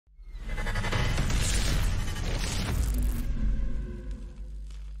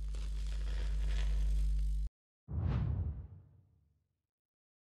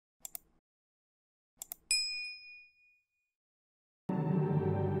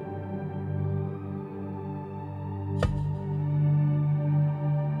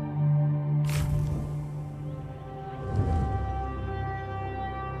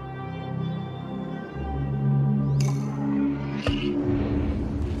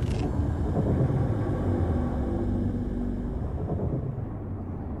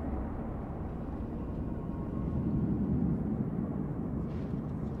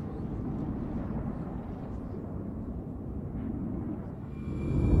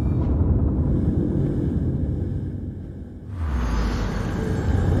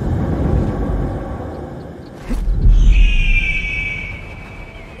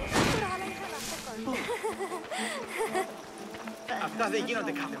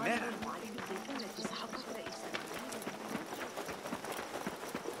de Catemera.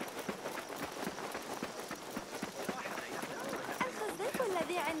 الخزاف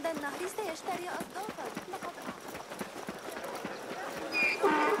الذي عند النهر سيشتري أصدافا.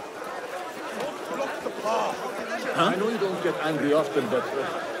 I know you don't get angry often, but...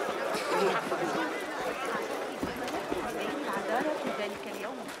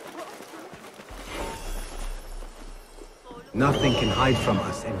 Nothing can hide from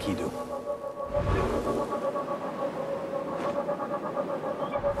us, Enkidu. It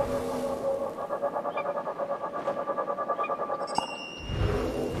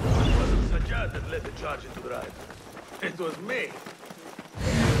wasn't Sajjad that led the charge into Drive. It was me.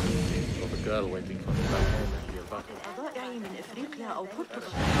 So the girl waiting for me back home will be a battle.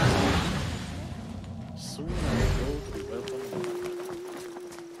 Soon I will go to be welcomed.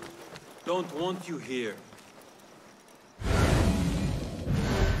 Don't want you here.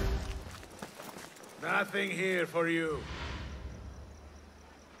 Nothing here for you.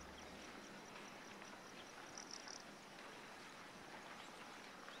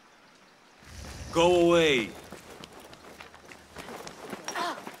 Go away.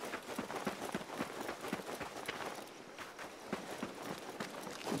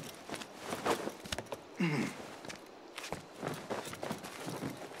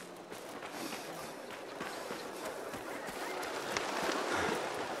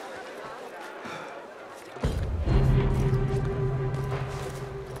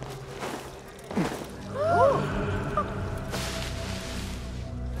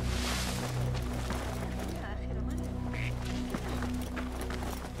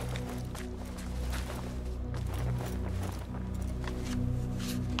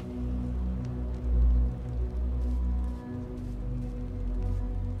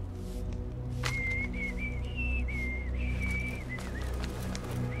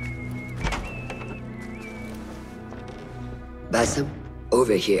 Basim,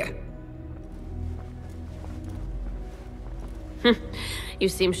 over here. You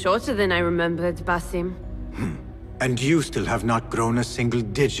seem shorter than I remembered, Basim. And you still have not grown a single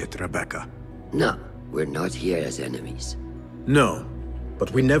digit, Rebecca. No, we're not here as enemies. No,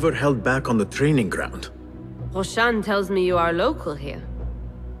 but we never held back on the training ground. Roshan tells me you are local here.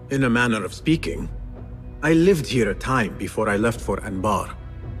 In a manner of speaking. I lived here a time before I left for Anbar.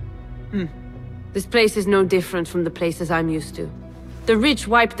 This place is no different from the places I'm used to. The rich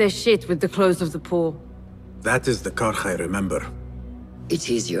wipe their shit with the clothes of the poor. That is the Karkh I remember. It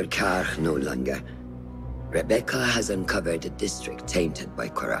is your Karkh no longer. Rebecca has uncovered a district tainted by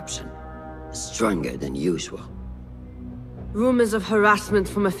corruption. Stronger than usual. Rumors of harassment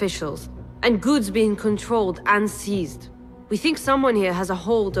from officials, and goods being controlled and seized. We think someone here has a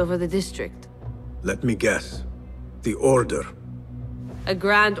hold over the district. Let me guess. The Order. A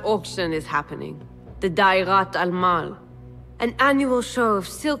grand auction is happening. The Dairat al-Mal. An annual show of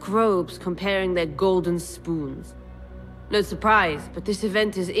silk robes comparing their golden spoons. No surprise, but this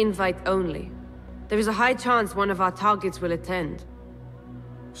event is invite only. There is a high chance one of our targets will attend.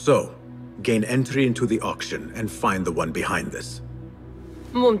 So, gain entry into the auction and find the one behind this.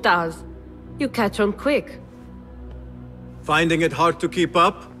 Mumtaz, you catch on quick. Finding it hard to keep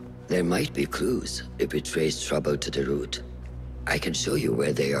up? There might be clues if we trace trouble to the root. I can show you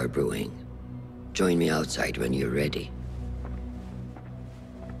where they are brewing. Join me outside when you're ready.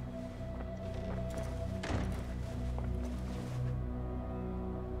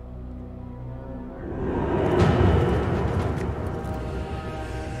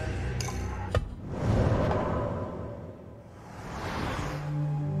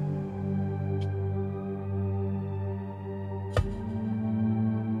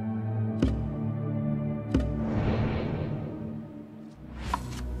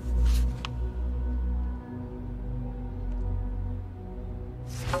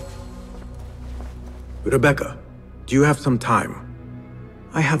 Rebecca, do you have some time?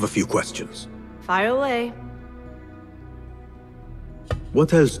 I have a few questions. Fire away.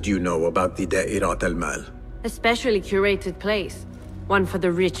 What else do you know about the Da'irat al-Mal? A specially curated place. One for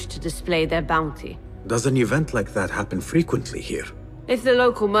the rich to display their bounty. Does an event like that happen frequently here? If the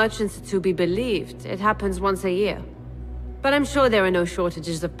local merchants are to be believed, it happens once a year. But I'm sure there are no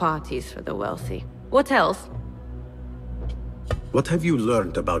shortages of parties for the wealthy. What else? What have you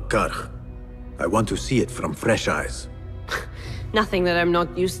learned about Karkh? I want to see it from fresh eyes. Nothing that I'm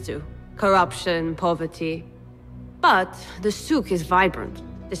not used to. Corruption, poverty. But the souk is vibrant.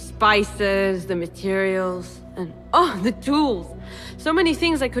 The spices, the materials, and oh, the tools. So many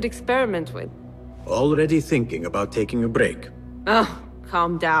things I could experiment with. Already thinking about taking a break. Oh,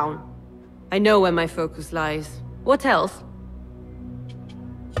 calm down. I know where my focus lies. What else?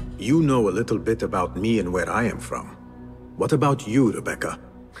 You know a little bit about me and where I am from. What about you, Rebecca?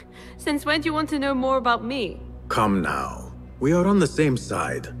 Since when do you want to know more about me? Come now. We are on the same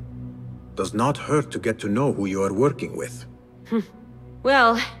side. Does not hurt to get to know who you are working with.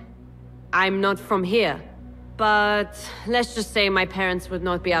 Well, I'm not from here. But let's just say my parents would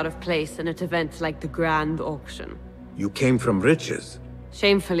not be out of place in an event like the Grand Auction. You came from riches.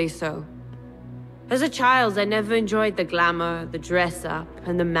 Shamefully so. As a child, I never enjoyed the glamour, the dress-up,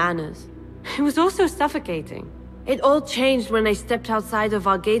 and the manners. It was also suffocating. It all changed when I stepped outside of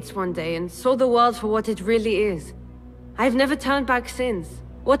our gates one day and saw the world for what it really is. I've never turned back since.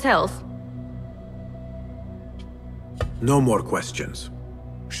 What else? No more questions.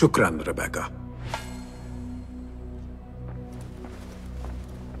 Shukran, Rebecca.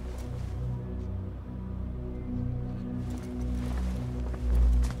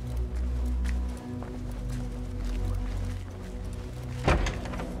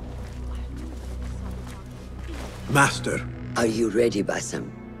 Master. Are you ready,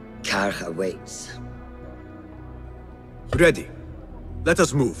 Basim? Karkh awaits. Ready. Let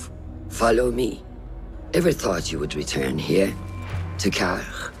us move. Follow me. Ever thought you would return here? To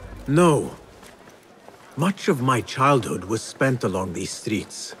Karkh? No. Much of my childhood was spent along these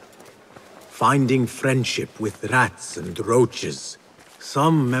streets. Finding friendship with rats and roaches.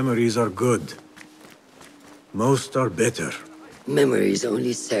 Some memories are good. Most are bitter. Memories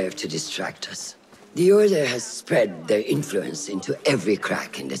only serve to distract us. The Order has spread their influence into every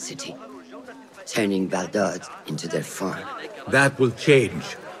crack in the city, turning Baghdad into their farm. That will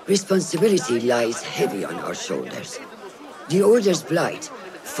change. Responsibility lies heavy on our shoulders. The Order's blight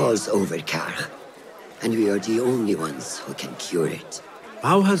falls over Karkh, and we are the only ones who can cure it.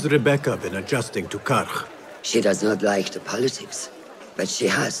 How has Rebecca been adjusting to Karkh? She does not like the politics, but she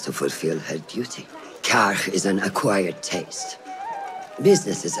has to fulfill her duty. Karkh is an acquired taste.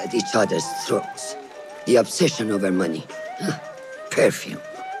 Businesses at each other's throats. The obsession over money. Perfume.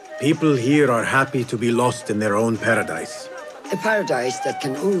 People here are happy to be lost in their own paradise. A paradise that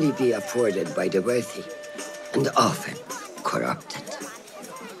can only be afforded by the wealthy, and often corrupted.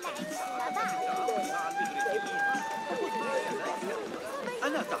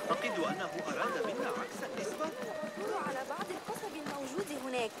 ألا تعتقد أنه أراد منا عكس النسبة؟ على بعض القصب الموجود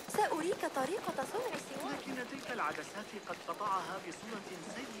هناك. سأريك طريقة صنع السواك. لكن تلك العدسات قد قطعها بصورة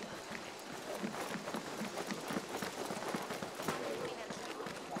سيئة.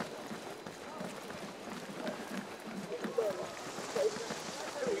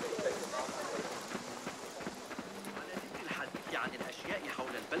 عن الأشياء حول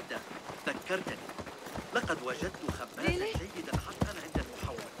البلدة ذكرتني لقد وجدت خبازا جيدا حقا عند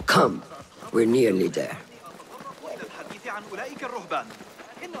المحول. Come, we're nearly there. وإلى الحديث عن أولئك الرهبان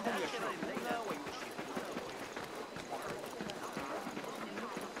إنهم يشربون ويشربون.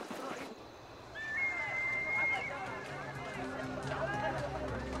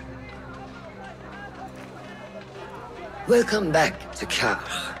 Welcome back to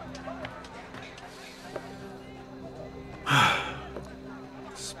Karkh.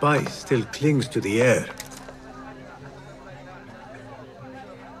 Spice still clings to the air.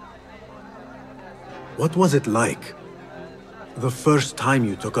 What was it like? The first time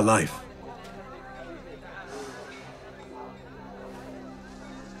you took a life?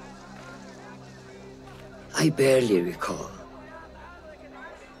 I barely recall.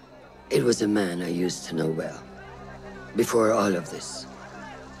 It was a man I used to know well. Before all of this.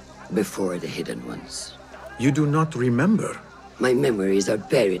 Before the Hidden Ones. You do not remember? My memories are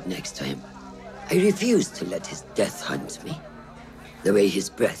buried next to him. I refuse to let his death hunt me. The way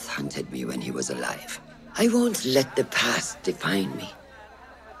his breath hunted me when he was alive. I won't let the past define me.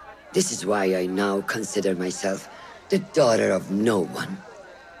 This is why I now consider myself the daughter of no one.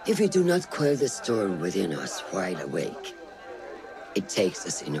 If we do not quell the storm within us while awake, it takes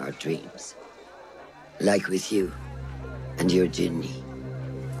us in our dreams. Like with you and your jinni.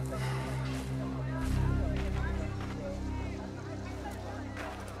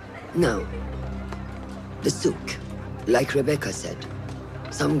 Now, the souk. Like Rebecca said,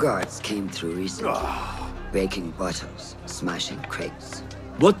 some guards came through recently, breaking bottles, smashing crates.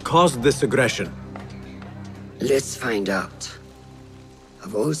 What caused this aggression? Let's find out.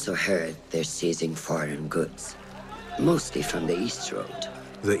 I've also heard they're seizing foreign goods, mostly from the East Road.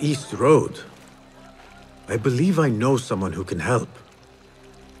 The East Road? I believe I know someone who can help.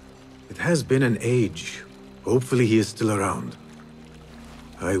 It has been an age. Hopefully he is still around.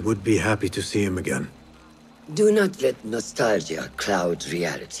 I would be happy to see him again. Do not let nostalgia cloud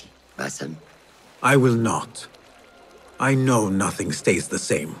reality, Basim. I will not. I know nothing stays the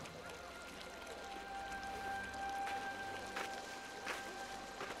same.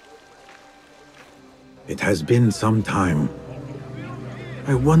 It has been some time.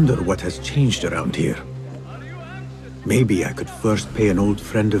 I wonder what has changed around here. Maybe I could first pay an old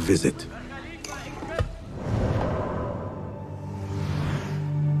friend a visit.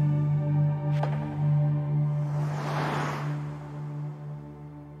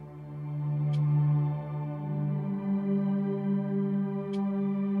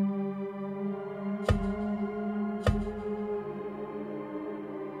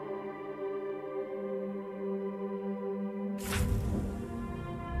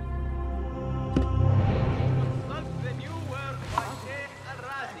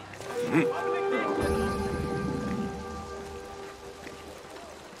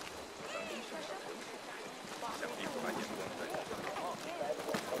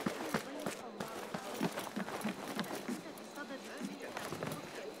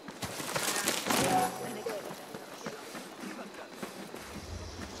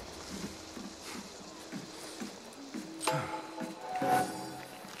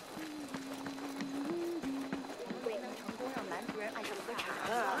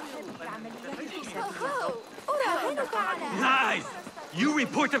 Lies! You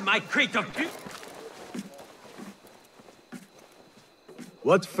reported my crate of...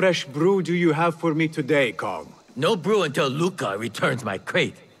 What fresh brew do you have for me today, Kong? No brew until Luca returns my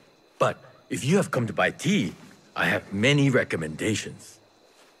crate. But if you have come to buy tea, I have many recommendations.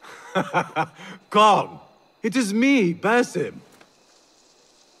 Kong! It is me, Basim.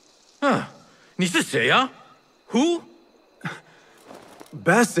 Huh. 你是谁啊? Who?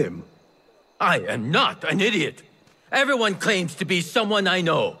 Basim? I am not an idiot. Everyone claims to be someone I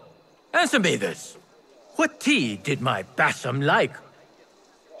know. Answer me this. What tea did my Basim like?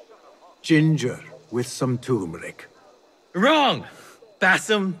 Ginger with some turmeric. Wrong!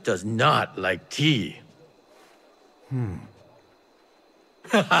 Basim does not like tea.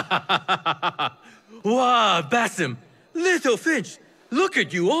 Wow, Basim! Little Finch! Look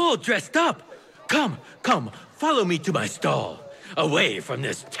at you all dressed up! Come, come, follow me to my stall. Away from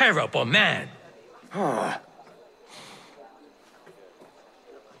this terrible man.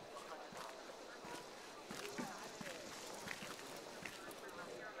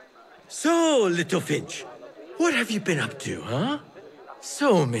 So, Little Finch, what have you been up to, huh?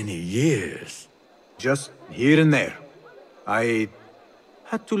 So many years. Just here and there. I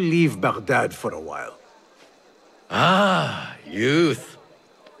had to leave Baghdad for a while. Ah, youth.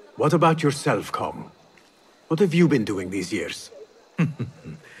 What about yourself, Kong? What have you been doing these years?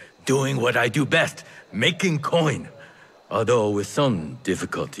 Doing what I do best, making coin. Although with some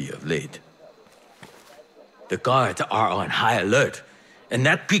difficulty of late. The guards are on high alert, and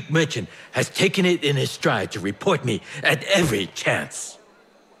that Greek merchant has taken it in his stride to report me at every chance.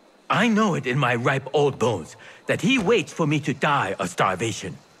 I know it in my ripe old bones that he waits for me to die of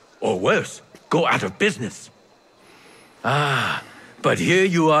starvation. Or worse, go out of business. Ah, but here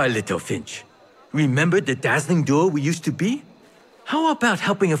you are, Little Finch. Remember the dazzling duo we used to be? How about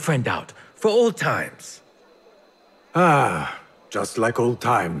helping a friend out, for old times? Ah, just like old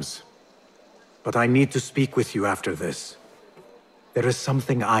times. But I need to speak with you after this. There is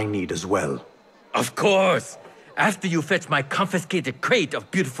something I need as well. Of course! After you fetch my confiscated crate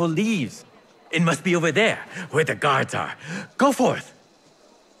of beautiful leaves. It must be over there, where the guards are. Go forth!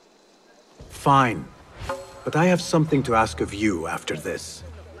 Fine. But I have something to ask of you after this.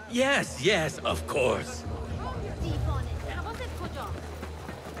 Yes, yes, of course.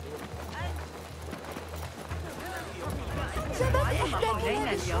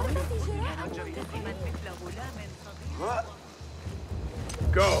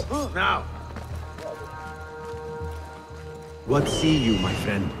 Go, now! What see you, my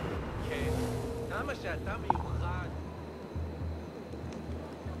friend?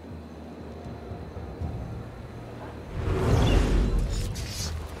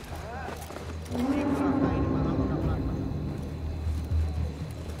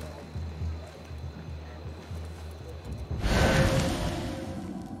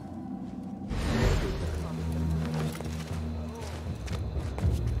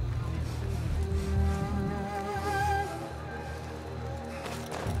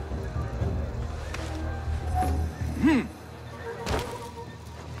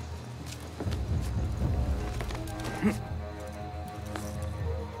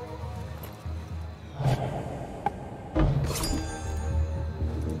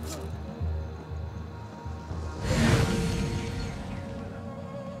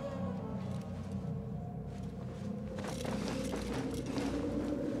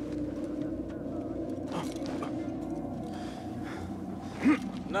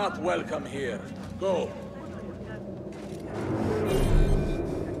 Not welcome here. Go.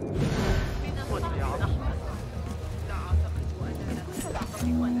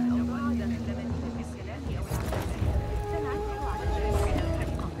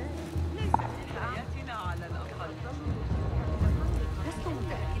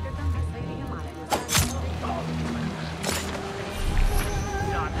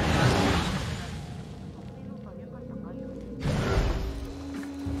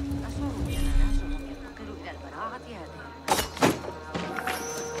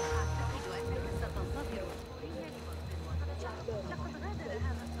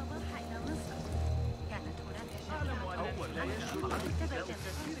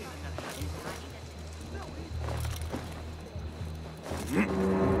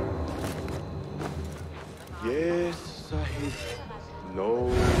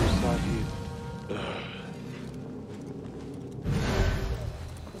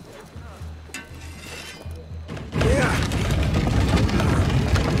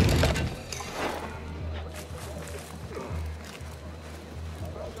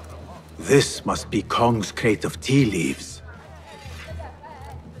 This must be Kong's crate of tea leaves.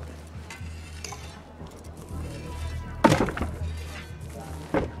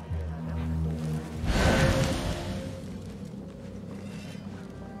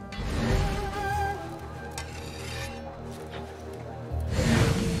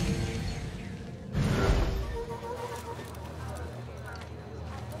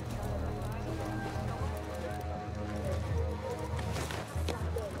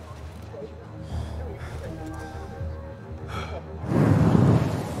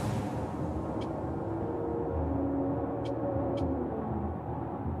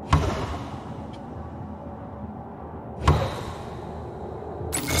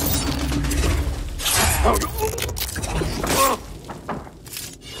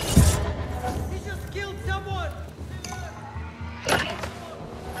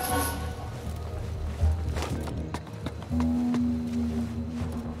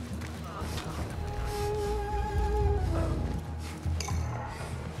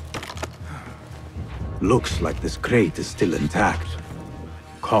 Looks like this crate is still intact.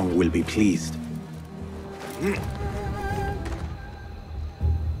 Kong will be pleased.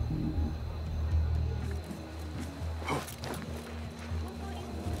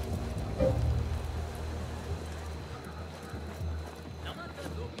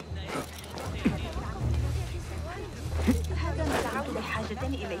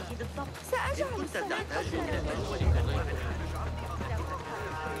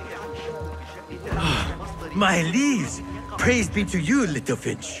 My leaves! Praise be to you, little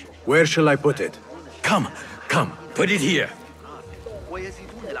finch. Where shall I put it? Come, put it here.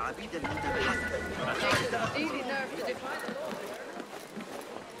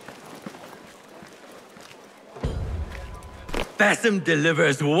 Basim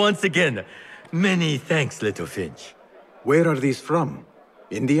delivers once again. Many thanks, little finch. Where are these from?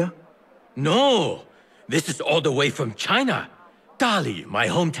 India? No! This is all the way from China. Dali, my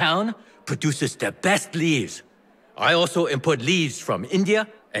hometown, produces the best leaves. I also import leaves from India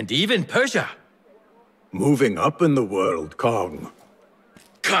and even Persia. Moving up in the world, Kong.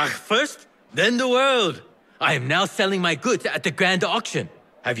 First, then the world. I am now selling my goods at the grand auction.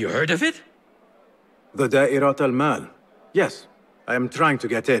 Have you heard of it? The Da'irat al-Mal. Yes, I am trying to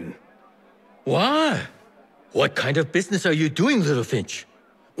get in. Why? What kind of business are you doing, little finch?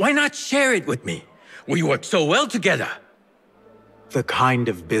 Why not share it with me? We work so well together. The kind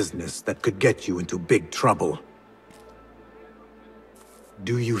of business that could get you into big trouble.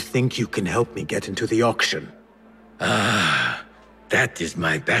 Do you think you can help me get into the auction? Ah, that is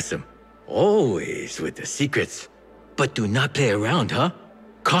my Basim. Always with the secrets. But do not play around, huh?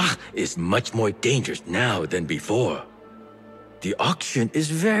 Kah is much more dangerous now than before. The auction is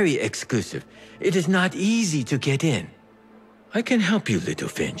very exclusive. It is not easy to get in. I can help you, little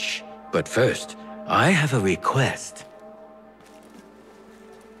finch. But first, I have a request.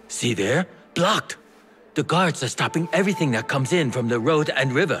 See there? Blocked. The guards are stopping everything that comes in from the road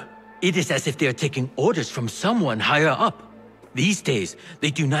and river. It is as if they are taking orders from someone higher up. These days,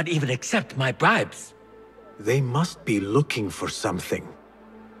 they do not even accept my bribes. They must be looking for something.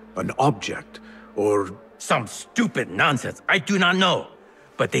 An object, or... Some stupid nonsense. I do not know.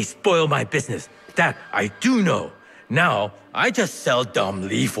 But they spoil my business. That I do know. Now, I just sell dumb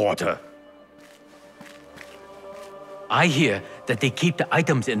leaf water. I hear that they keep the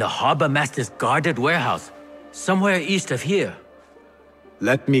items in the Harbourmaster's guarded warehouse, somewhere east of here.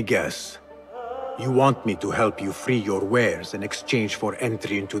 Let me guess. You want me to help you free your wares in exchange for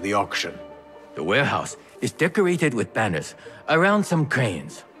entry into the auction. The warehouse is decorated with banners around some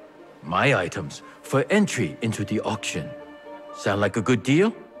cranes. My items for entry into the auction. Sound like a good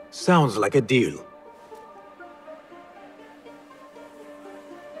deal? Sounds like a deal.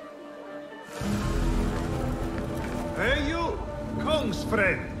 Hey you, Kong's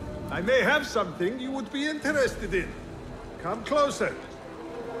friend. I may have something you would be interested in. Come closer.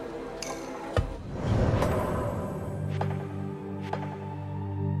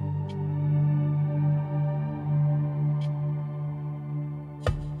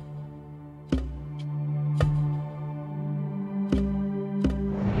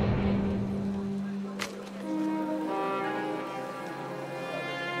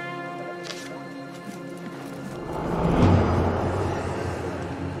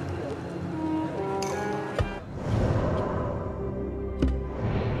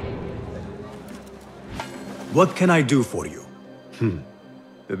 What can I do for you?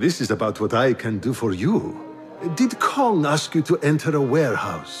 This is about what I can do for you. Did Kong ask you to enter a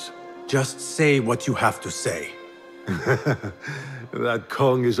warehouse? Just say what you have to say. That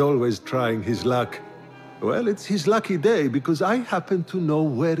Kong is always trying his luck. Well, it's his lucky day because I happen to know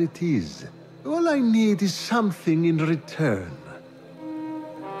where it is. All I need is something in return.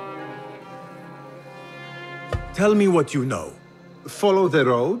 Tell me what you know. Follow the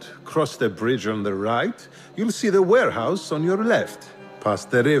road, cross the bridge on the right. You'll see the warehouse on your left, past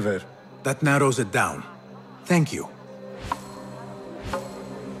the river. That narrows it down. Thank you.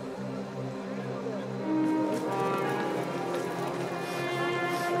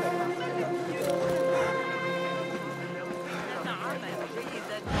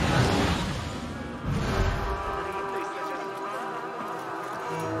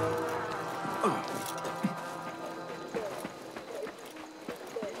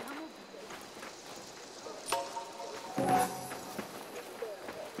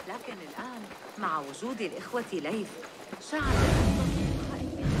 لكن الآن مع وجود الإخوة ليث شعر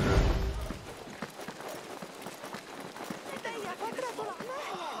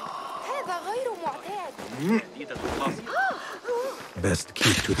هذا غير معتاد. Best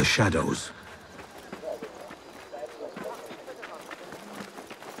keep to the shadows.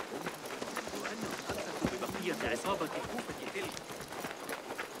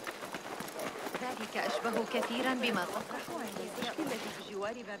 ذلك أشبه كثيرا بما تطرح عندي المشكلة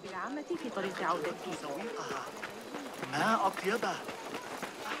بجوار باب العامة في طريق عودتي. سويقها ما أطيبه.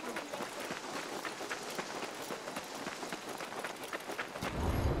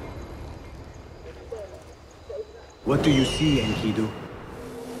 What do you see, Enkidu?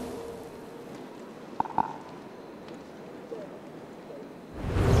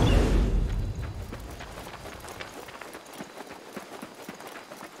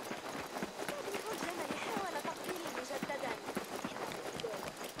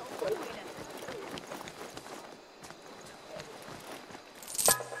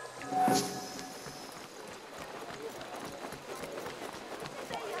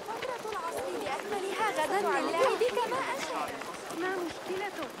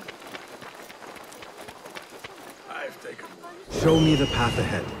 Show me the path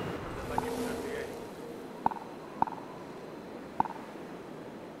ahead.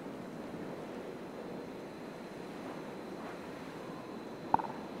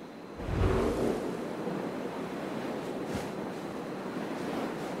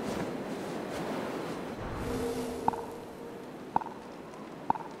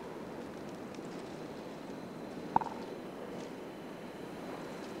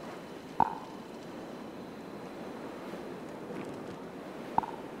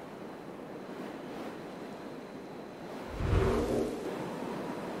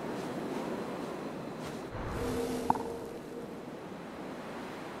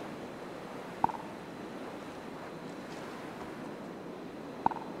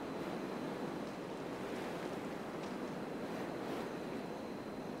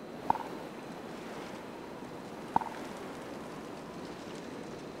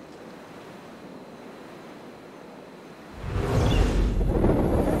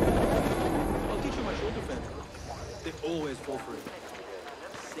 Always fall for it.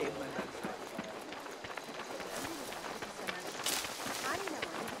 Save my life.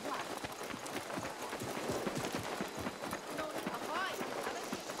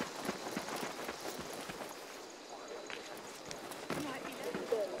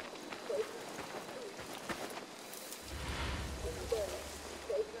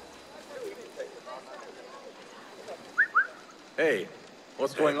 Hey,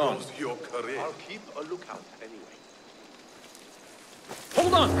 what's going on? Your career. I'll keep a lookout anyway.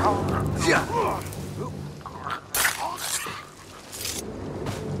 Hold on!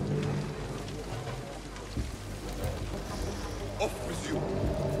 Off with you.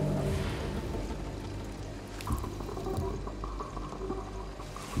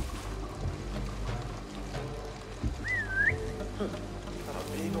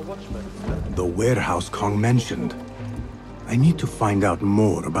 Being a watchman. The warehouse Kong mentioned. I need to find out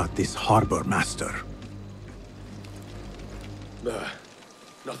more about this Harbourmaster.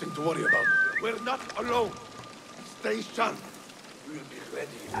 Nothing to worry about. We're not alone. Stay sharp. We'll be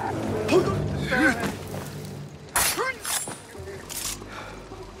ready.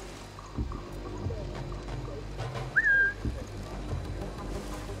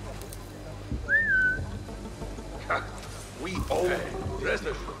 We own. Rest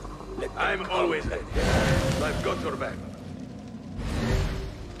assured. I'm always ready. I've got your back.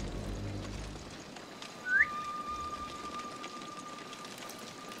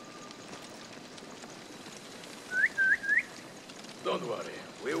 Don't worry.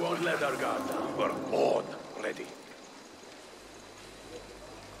 We won't let our guard down. We're on ready.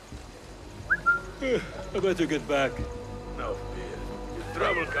 I better get back. No fear. You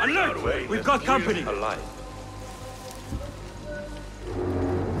Trouble coming our way. Alert! We've got company! Alive.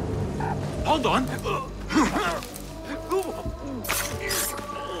 Hold on!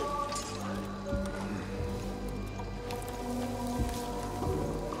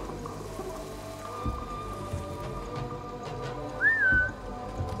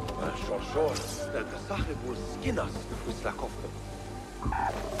 Sure. The Sahib will skin us if we slack off them.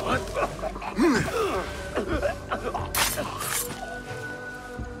 What?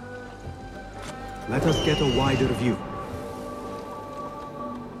 Let us get a wider view.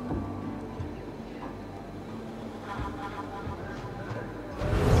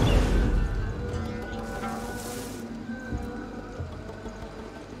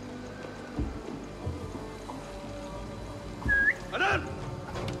 Anan!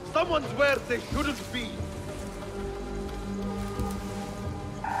 Someone's where they shouldn't be.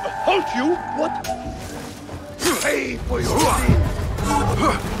 Halt you! What? Pay for your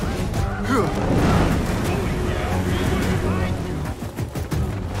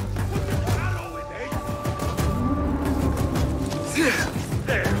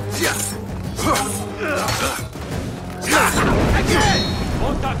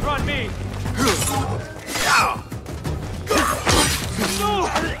Won't outrun me!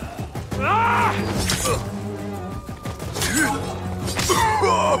 No!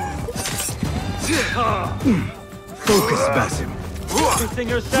 Focus, Basim. Fixing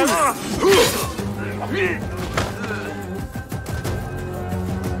yourself!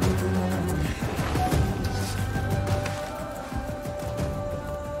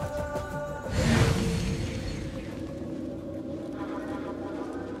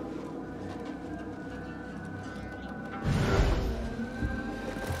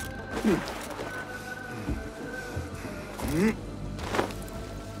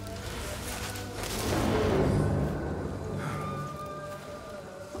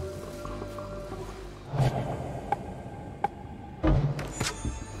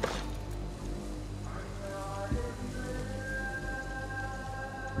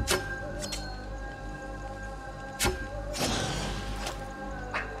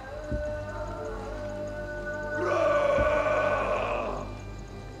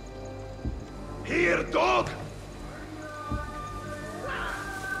 Here, dog!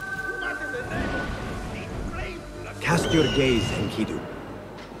 Cast your gaze, Enkidu.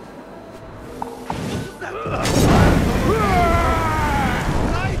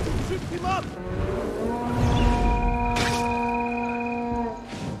 Try to trip him up!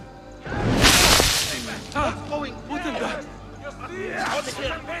 What's going on? What's in that?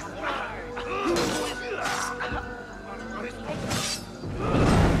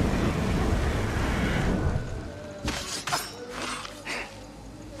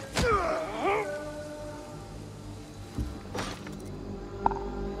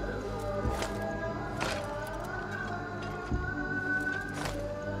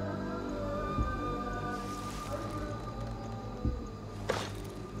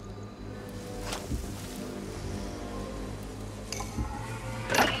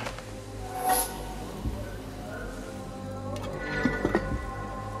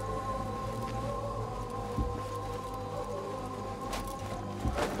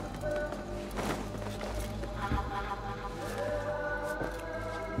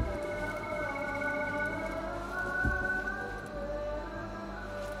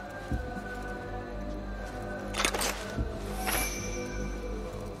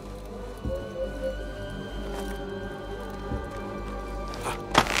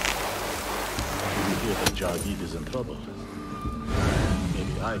 Jargid is in trouble.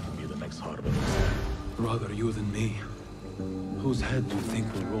 Maybe I can be the next Harbourmaster. Rather you than me. Whose head do you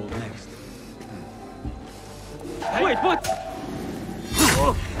think will roll next? Wait, what?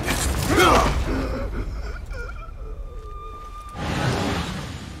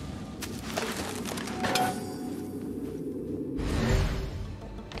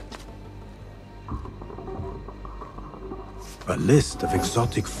 A list of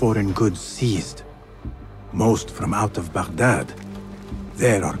exotic foreign goods seized. Most from out of Baghdad.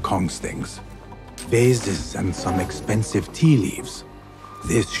 There are Kong's things. Vases and some expensive tea leaves.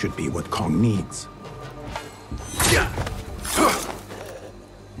 This should be what Kong needs.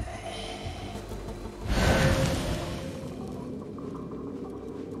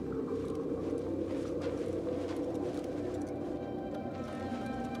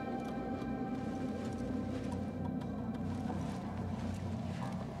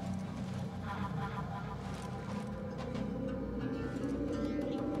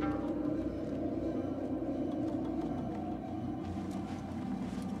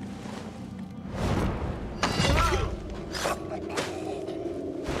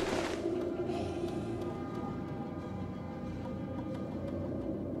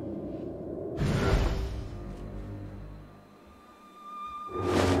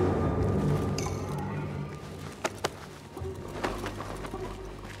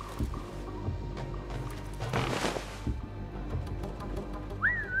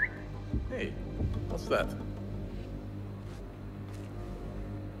 that?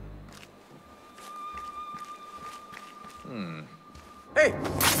 Hey!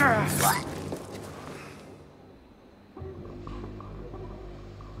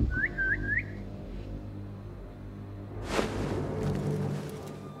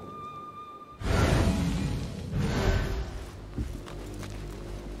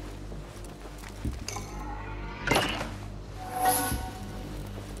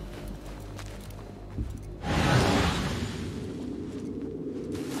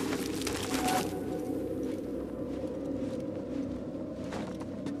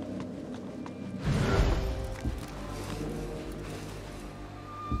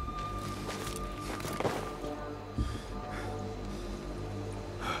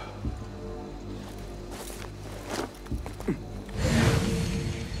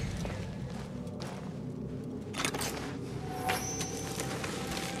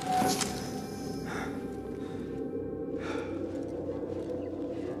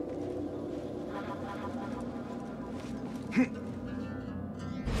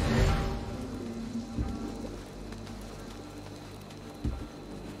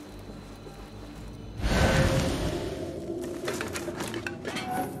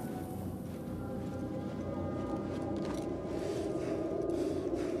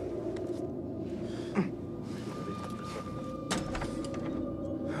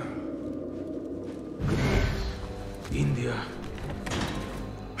 India.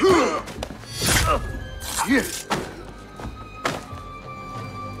 Here!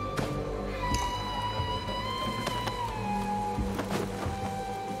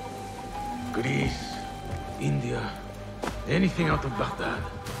 Greece, India, anything out of Baghdad.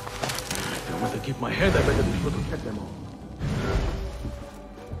 If I want to keep my head, I better be sure to check them all.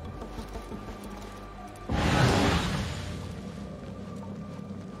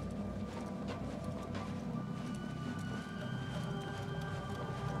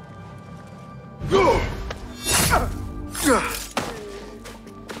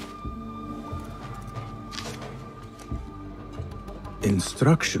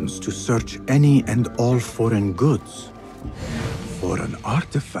 Instructions to search any and all foreign goods. For an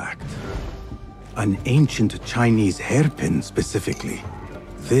artifact. An ancient Chinese hairpin specifically.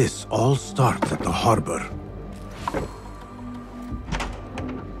 This all starts at the harbor.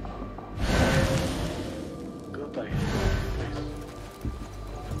 Goodbye.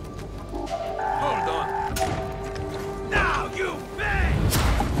 Hold on. Now you pay!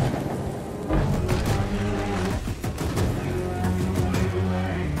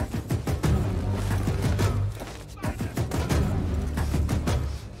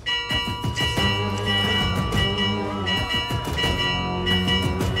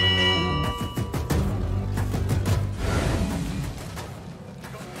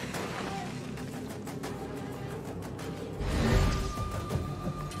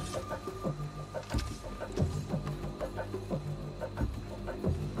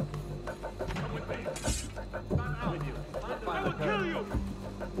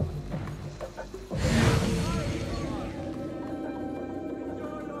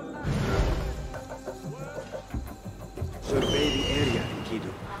 Survey the area,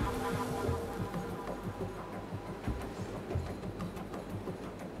 Enkidu.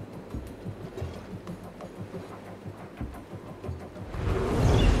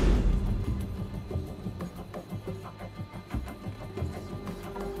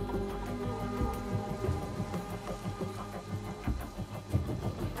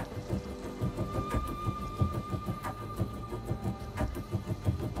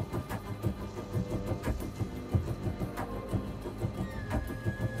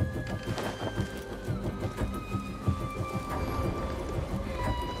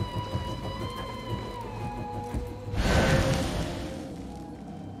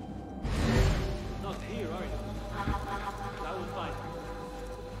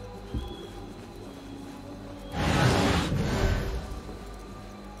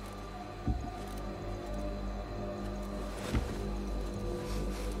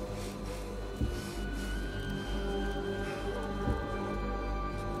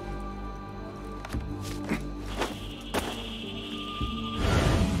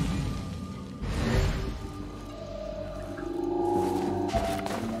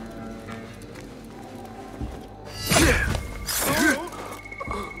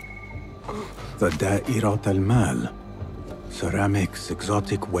 The Da'irat al-Mal. Ceramics,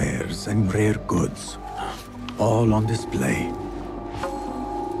 exotic wares, and rare goods. All on display.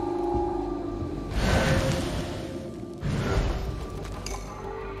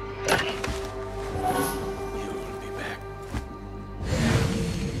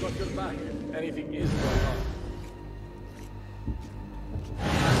 Got your back. Anything is wrong.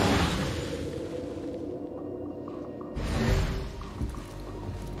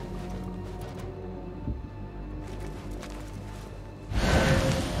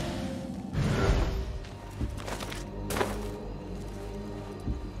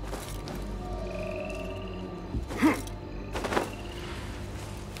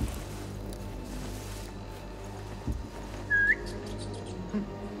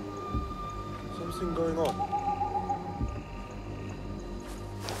 something going on?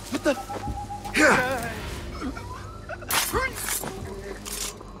 What the?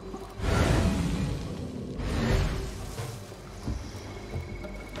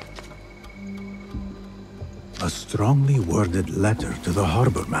 A strongly worded letter to the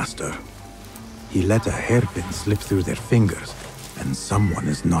Harbourmaster. He let a hairpin slip through their fingers, and someone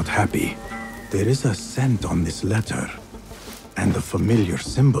is not happy. There is a scent on this letter, and a familiar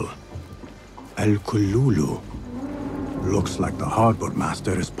symbol. Al-Kululu. Looks like the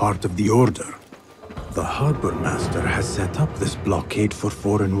Harbourmaster is part of the Order. The Harbourmaster has set up this blockade for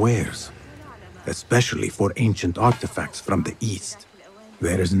foreign wares, especially for ancient artifacts from the East.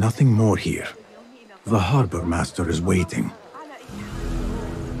 There is nothing more here. The Harbourmaster is waiting.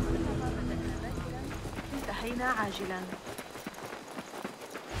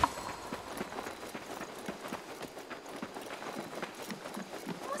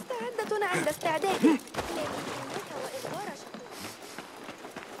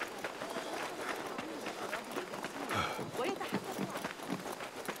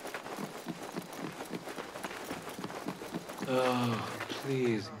 Oh,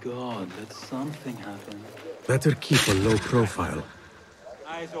 please, God, let something happen. Better keep a low profile.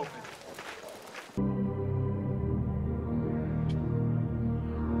 Eyes open.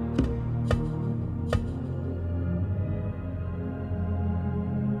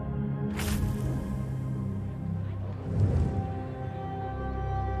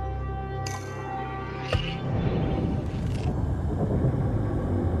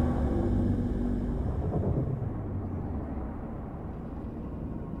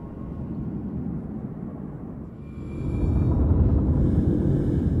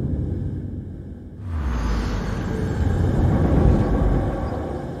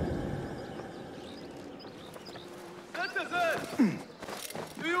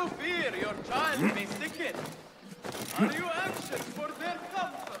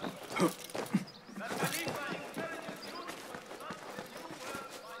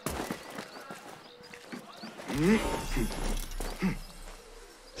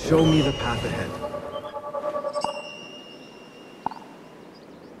 Show me the path ahead.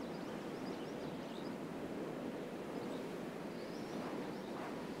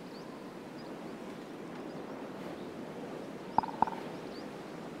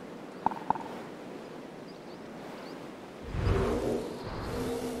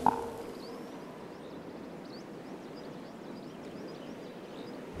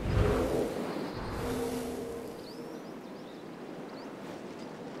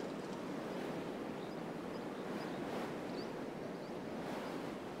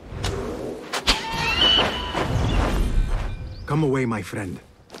 Come away, my friend.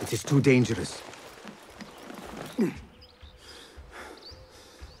 It is too dangerous.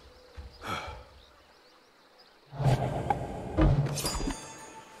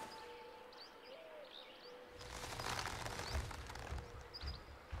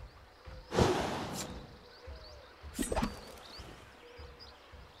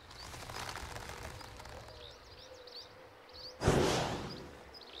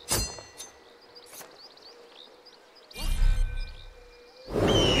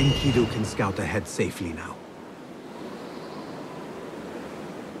 Enkidu can scout ahead safely now.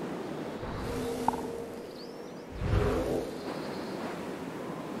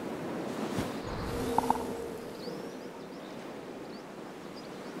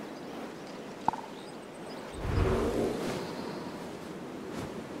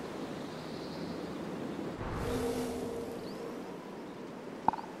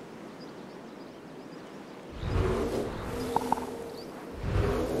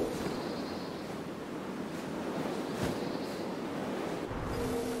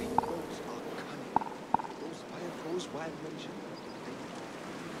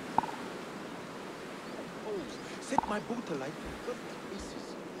 Set my boat alight with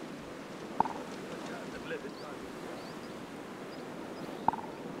pieces.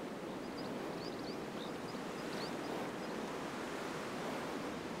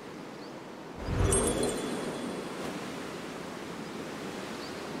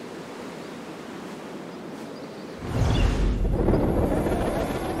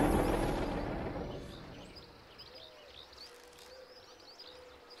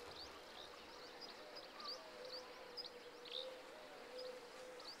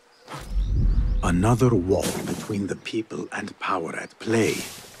 Another wall between the people and power at play.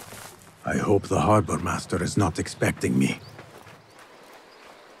 I hope the Harbourmaster is not expecting me.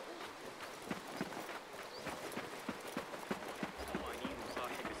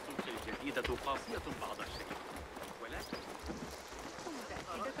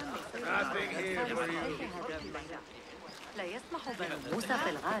 Nothing here for you. لا يسمح بنو موسى في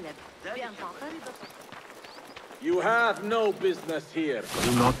الغالب بأن تعترض. You have no business here.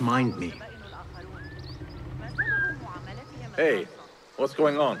 Do not mind me. Hey, what's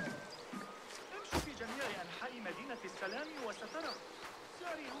going on?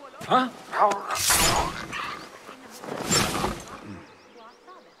 Huh?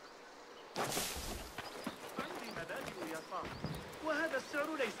 وهذا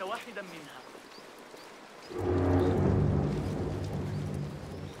السعر ليس واحدا منها.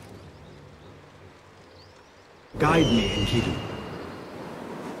 Guide me, Enkidu.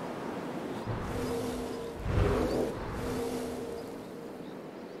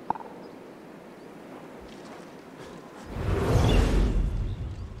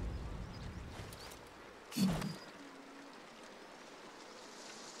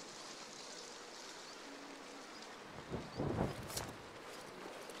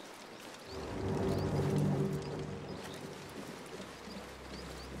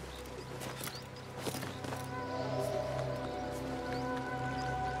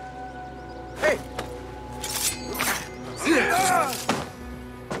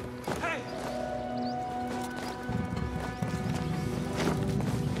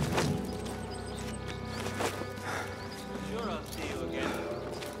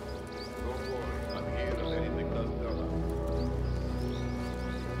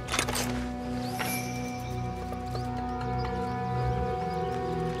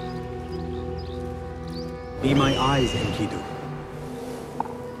 Be my eyes, Enkidu.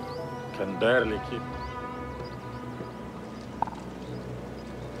 Can barely keep.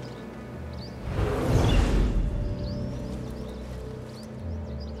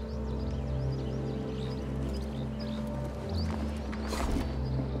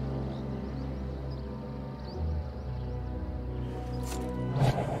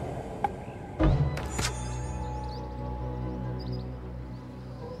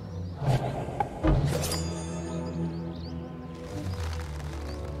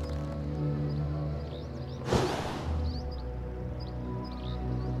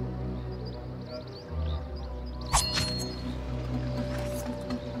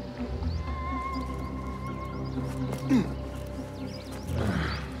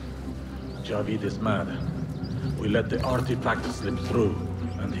 Javid is mad. We let the artifact slip through,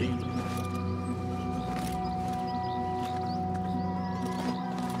 and he...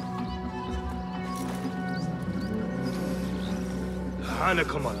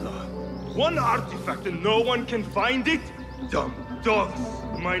 Hanakum Allah. One artifact and no one can find it? Dumb dogs.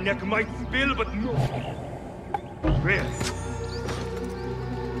 My neck might spill, but no. Really?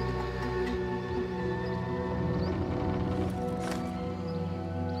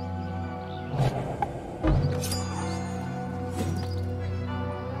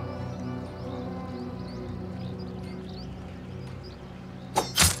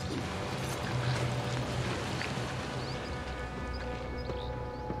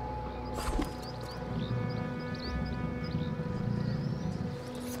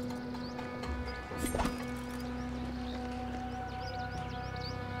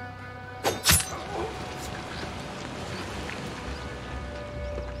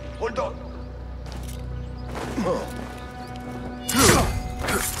 Hold on.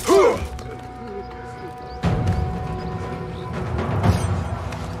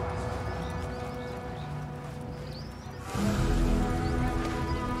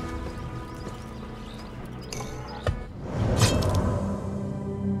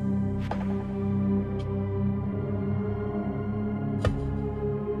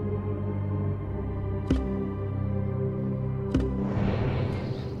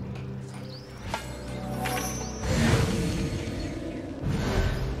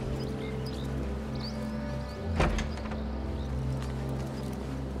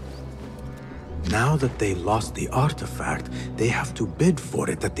 Now that they lost the artifact, they have to bid for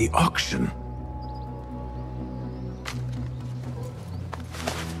it at the auction.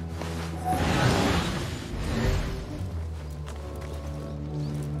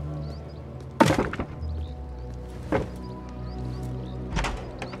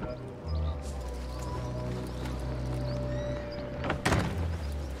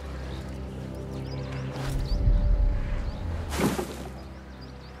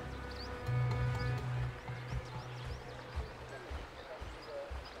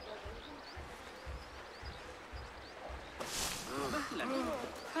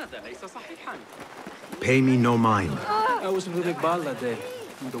 Pay me no mind. I was in the ball that day,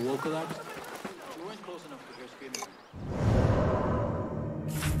 when the wall collapsed. We weren't close enough to hear screaming.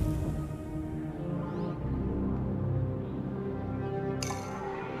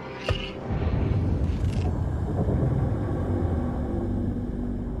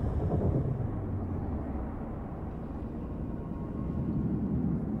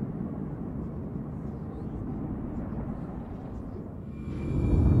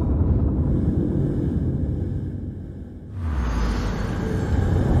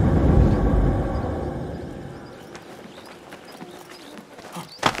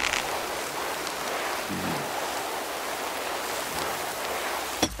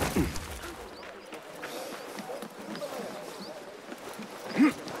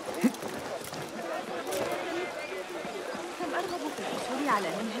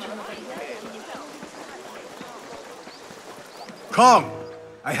 Kong!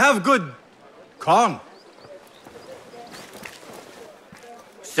 I have good... Kong!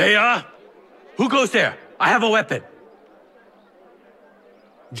 Seiya! Who goes there? I have a weapon.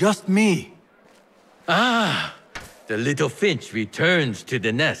 Just me. Ah, the little finch returns to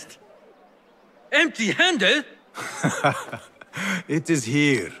the nest. Empty-handed? It is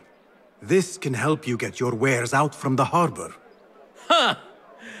here. This can help you get your wares out from the harbor. Ha!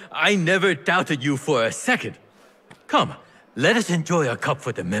 I never doubted you for a second. Come, let us enjoy a cup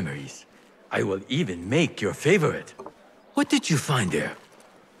for the memories. I will even make your favorite. What did you find there?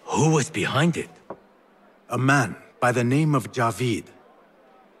 Who was behind it? A man by the name of Javid.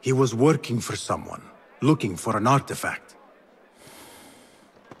 He was working for someone, looking for an artifact.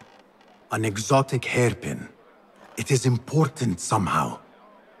 An exotic hairpin. It is important somehow.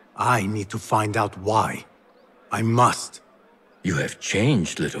 I need to find out why. I must. You have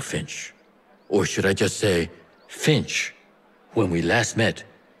changed, little Finch. Or should I just say, Finch? When we last met,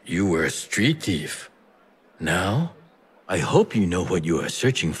 you were a street thief. Now, I hope you know what you are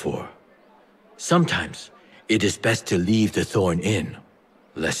searching for. Sometimes, it is best to leave the thorn in,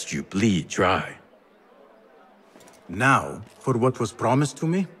 lest you bleed dry. Now, for what was promised to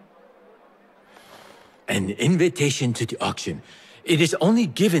me? An invitation to the auction. It is only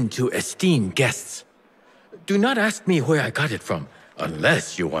given to esteemed guests. Do not ask me where I got it from,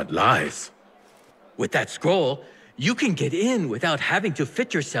 unless you want lies. With that scroll, you can get in without having to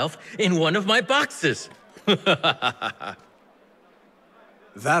fit yourself in one of my boxes. That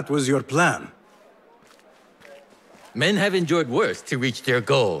was your plan. Men have endured worse to reach their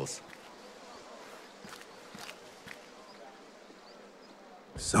goals.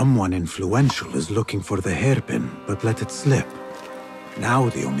 Someone influential is looking for the hairpin, but let it slip. Now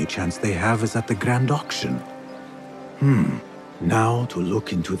the only chance they have is at the grand auction. Now to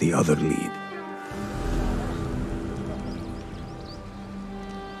look into the other lead.